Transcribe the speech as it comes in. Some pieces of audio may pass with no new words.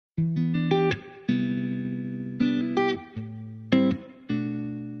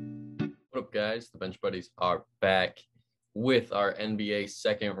guys? The Bench Buddies are back with our NBA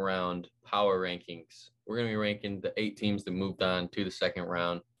second round power rankings. We're going to be ranking the 8 teams that moved on to the second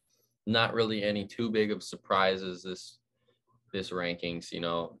round. Not really any too big of surprises this rankings,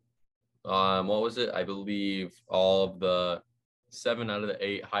 what was it? I believe all of the 7 out of the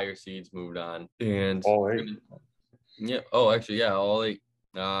 8 higher seeds moved on. And all 8. Yeah. Oh, actually, yeah, all 8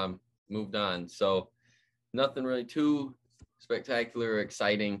 moved on. So nothing really too spectacular or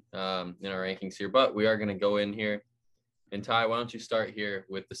exciting in our rankings here, but we are going to go in here. And Ty, why don't you start here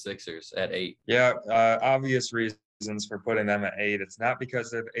with the Sixers at 8? Yeah, obvious reasons for putting them at 8. It's not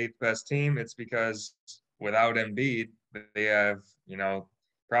because they're the 8th best team. It's because without Embiid, they have,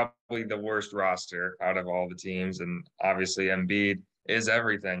 probably the worst roster out of all the teams. And obviously Embiid is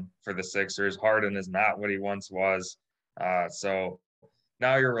everything for the Sixers. Harden is not what he once was. So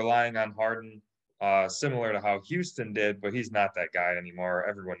now you're relying on Harden, similar to how Houston did, but he's not that guy anymore.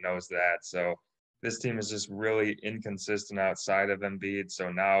 Everyone knows that. So this team is just really inconsistent outside of Embiid.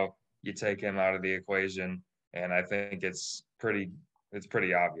 So now you take him out of the equation, and I think it's pretty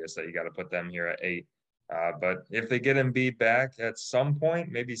obvious that you got to put them here at 8. But if they get Embiid back at some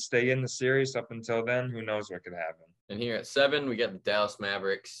point, maybe stay in the series up until then, who knows what could happen. And here at 7, we got the Dallas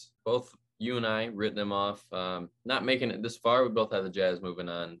Mavericks. Both you and I written them off. Not making it this far. We both have the Jazz moving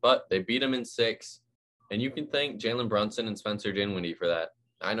on, but they beat them in 6. And you can thank Jalen Brunson and Spencer Dinwiddie for that.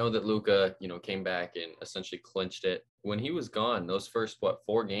 I know that Luka, came back and essentially clinched it. When he was gone, those first,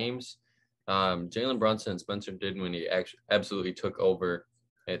 4 games, Jalen Brunson and Spencer Dinwiddie actually absolutely took over.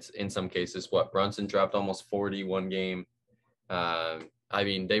 It's in some cases, Brunson dropped almost 40 one game.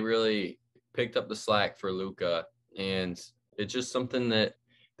 They really picked up the slack for Luka, and it's just something that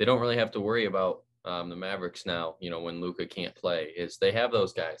they don't really have to worry about the Mavericks now, when Luka can't play, is they have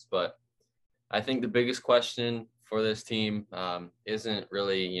those guys. But I think the biggest question for this team isn't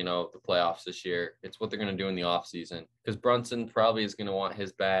really, the playoffs this year. It's what they're going to do in the offseason, because Brunson probably is going to want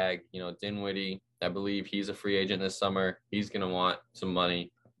his bag. Dinwiddie, I believe he's a free agent this summer. He's going to want some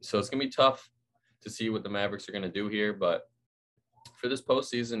money. So it's going to be tough to see what the Mavericks are going to do here. But for this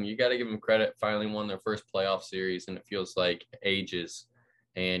postseason, you got to give them credit. Finally won their first playoff series, and it feels like ages.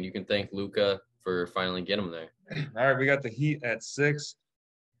 And you can thank Luka for finally getting them there. All right, we got the Heat at 6.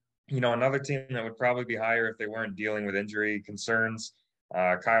 Another team that would probably be higher if they weren't dealing with injury concerns.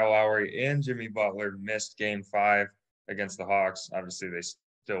 Kyle Lowry and Jimmy Butler missed Game 5 against the Hawks. Obviously, they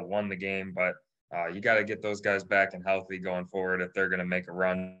still won the game, but you got to get those guys back and healthy going forward if they're going to make a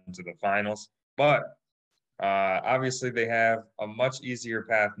run to the finals. But obviously, they have a much easier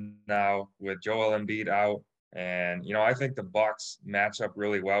path now with Joel Embiid out. And, I think the Bucks match up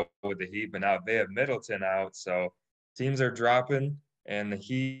really well with the Heat, but now they have Middleton out. So teams are dropping, and the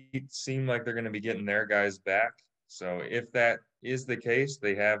Heat seem like they're going to be getting their guys back. So if that is the case,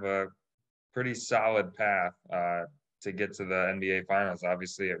 they have a pretty solid path to get to the NBA Finals.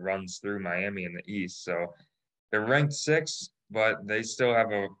 Obviously, it runs through Miami in the East. So they're ranked 6, but they still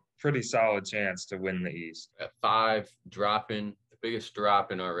have a pretty solid chance to win the East. At 5, dropping, the biggest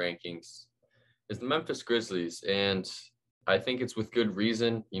drop in our rankings is the Memphis Grizzlies. And I think it's with good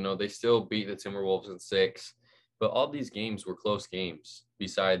reason. They still beat the Timberwolves in 6. But all these games were close games,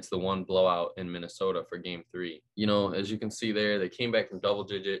 besides the one blowout in Minnesota for Game 3. As you can see there, they came back from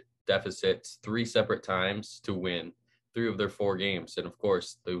double-digit deficits 3 separate times to win 3 of their 4 games. And, of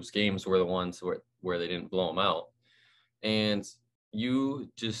course, those games were the ones where they didn't blow them out. And you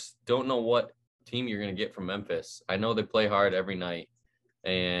just don't know what team you're going to get from Memphis. I know they play hard every night,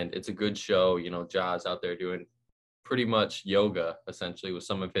 and it's a good show. Ja's out there doing pretty much yoga essentially with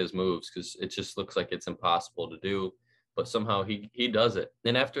some of his moves, because it just looks like it's impossible to do, but somehow he does it.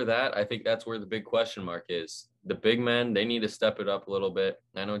 And after that, I think that's where the big question mark is. The big men, they need to step it up a little bit.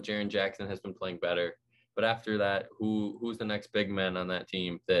 I know Jaren Jackson has been playing better, but after that, who's the next big man on that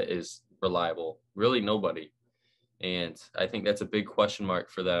team that is reliable? Really nobody. And I think that's a big question mark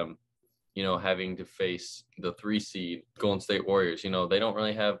for them, having to face the 3 seed Golden State Warriors. They don't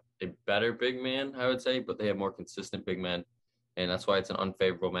really have a better big man, I would say, but they have more consistent big men. And that's why it's an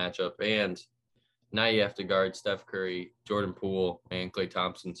unfavorable matchup. And now you have to guard Steph Curry, Jordan Poole, and Klay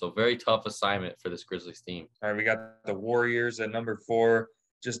Thompson. So very tough assignment for this Grizzlies team. All right, we got the Warriors at number 4,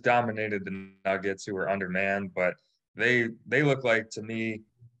 just dominated the Nuggets, who were undermanned, but they look like, to me,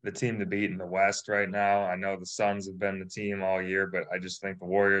 the team to beat in the West right now. I know the Suns have been the team all year, but I just think the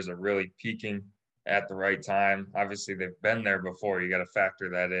Warriors are really peaking at the right time. Obviously, they've been there before. You got to factor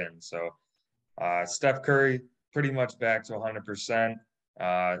that in. So Steph Curry pretty much back to 100%.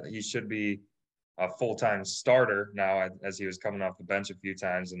 He should be a full-time starter now, as he was coming off the bench a few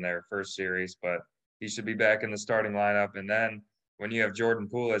times in their first series, but he should be back in the starting lineup. And then when you have Jordan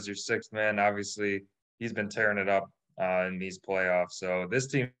Poole as your sixth man, obviously he's been tearing it up in these playoffs. So this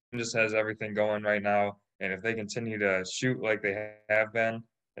team just has everything going right now. And if they continue to shoot like they have been,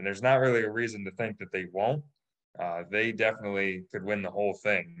 and there's not really a reason to think that they won't, they definitely could win the whole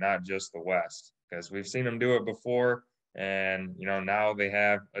thing, not just the West, because we've seen them do it before. And, you know, now they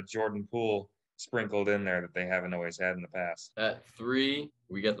have a Jordan Poole sprinkled in there that they haven't always had in the past. At 3,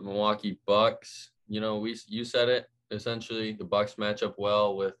 we got the Milwaukee Bucks. You know, you said it. Essentially, the Bucks match up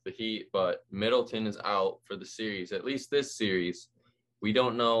well with the Heat, but Middleton is out for the series, at least this series. We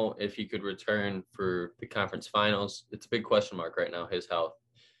don't know if he could return for the conference finals. It's a big question mark right now, his health.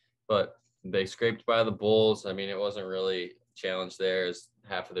 But they scraped by the Bulls. I mean, it wasn't really a challenge there as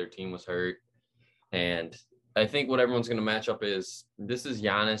half of their team was hurt. And I think what everyone's going to match up is this is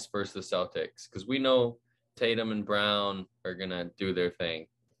Giannis versus the Celtics, because we know Tatum and Brown are going to do their thing.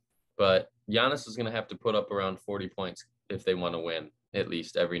 But Giannis is going to have to put up around 40 points if they want to win, at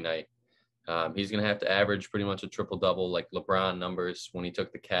least every night. He's going to have to average pretty much a triple-double like LeBron numbers when he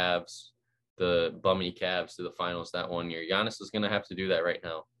took the Cavs, the bummy Cavs, to the finals that one year. Giannis is going to have to do that right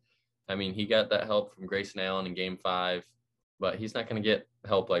now. I mean, he got that help from Grayson Allen in Game 5, but he's not going to get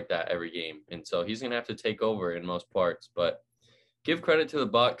help like that every game. And so he's going to have to take over in most parts. But give credit to the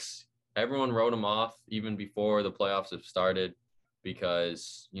Bucks. Everyone wrote them off even before the playoffs have started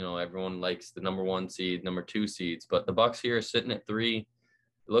because, you know, everyone likes the number 1 seed, number 2 seeds. But the Bucks here are sitting at 3,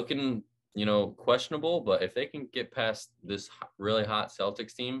 looking, you know, questionable. But if they can get past this really hot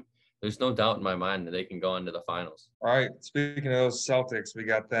Celtics team, there's no doubt in my mind that they can go into the finals. All right. Speaking of those Celtics, we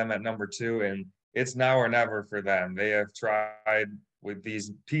got them at number 2, and it's now or never for them. They have tried with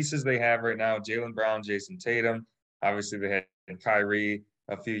these pieces they have right now, Jaylen Brown, Jason Tatum. Obviously, they had Kyrie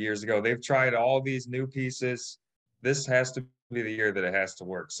a few years ago. They've tried all these new pieces. This has to be the year that it has to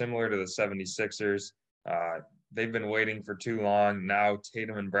work, similar to the 76ers. They've been waiting for too long. Now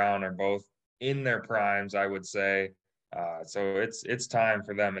Tatum and Brown are both in their primes, I would say. So it's time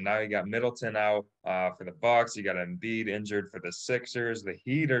for them. And now you got Middleton out for the Bucks. You got Embiid injured for the Sixers. The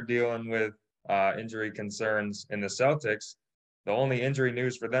Heat are dealing with injury concerns. In the Celtics, the only injury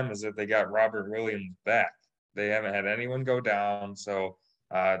news for them is that they got Robert Williams back. They haven't had anyone go down. So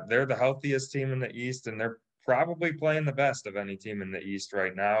they're the healthiest team in the East, and they're probably playing the best of any team in the East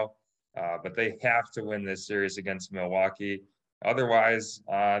right now. But they have to win this series against Milwaukee. Otherwise,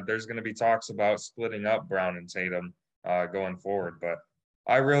 there's going to be talks about splitting up Brown and Tatum going forward. But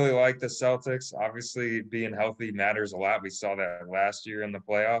I really like the Celtics. Obviously, being healthy matters a lot. We saw that last year in the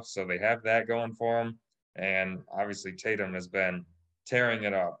playoffs, so they have that going for them. And obviously, Tatum has been tearing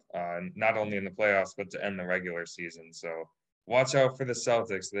it up, not only in the playoffs, but to end the regular season. So watch out for the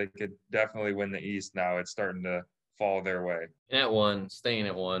Celtics. They could definitely win the East now. It's starting to fall their way. And at 1, staying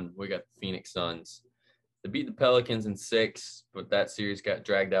at 1, we got the Phoenix Suns. They beat the Pelicans in 6, but that series got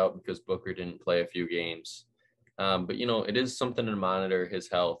dragged out because Booker didn't play a few games. But, you know, it is something to monitor his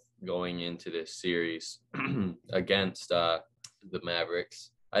health going into this series against the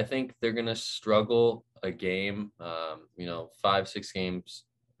Mavericks. I think they're going to struggle a game. 5-6 games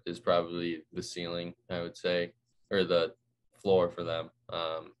is probably the ceiling, I would say, or the floor for them,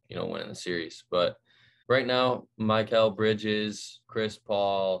 winning the series. But right now, Mikal Bridges, Chris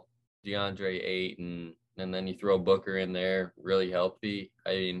Paul, DeAndre Ayton, and then you throw Booker in there, really healthy.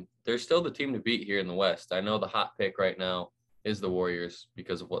 I mean, they're still the team to beat here in the West. I know the hot pick right now is the Warriors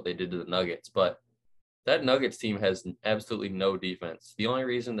because of what they did to the Nuggets, but that Nuggets team has absolutely no defense. The only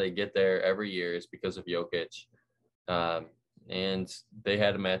reason they get there every year is because of Jokic. And they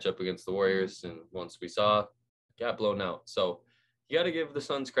had a matchup against the Warriors, and once we saw, got blown out. So you got to give the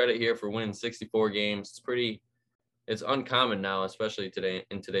Suns credit here for winning 64 games. It's uncommon now, especially today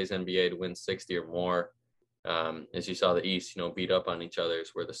in today's NBA, to win 60 or more. As you saw the East, beat up on each other,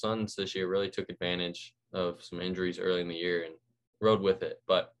 where the Suns this year really took advantage of some injuries early in the year and rode with it.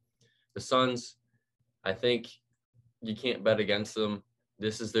 But the Suns, I think you can't bet against them.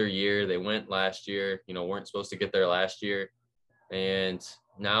 This is their year. They went last year, weren't supposed to get there last year. And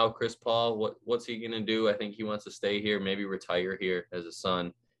now Chris Paul, what's he going to do? I think he wants to stay here, maybe retire here as a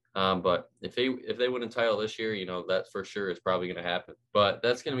Sun. But if they win a title this year, that for sure is probably going to happen. But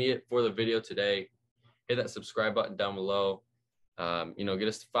that's going to be it for the video today. Hit that subscribe button down below. Get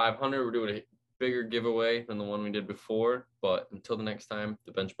us to 500. We're doing a bigger giveaway than the one we did before. But until the next time,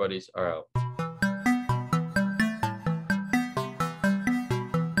 the Bench Buddies are out.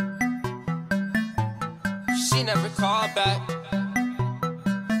 She never called back.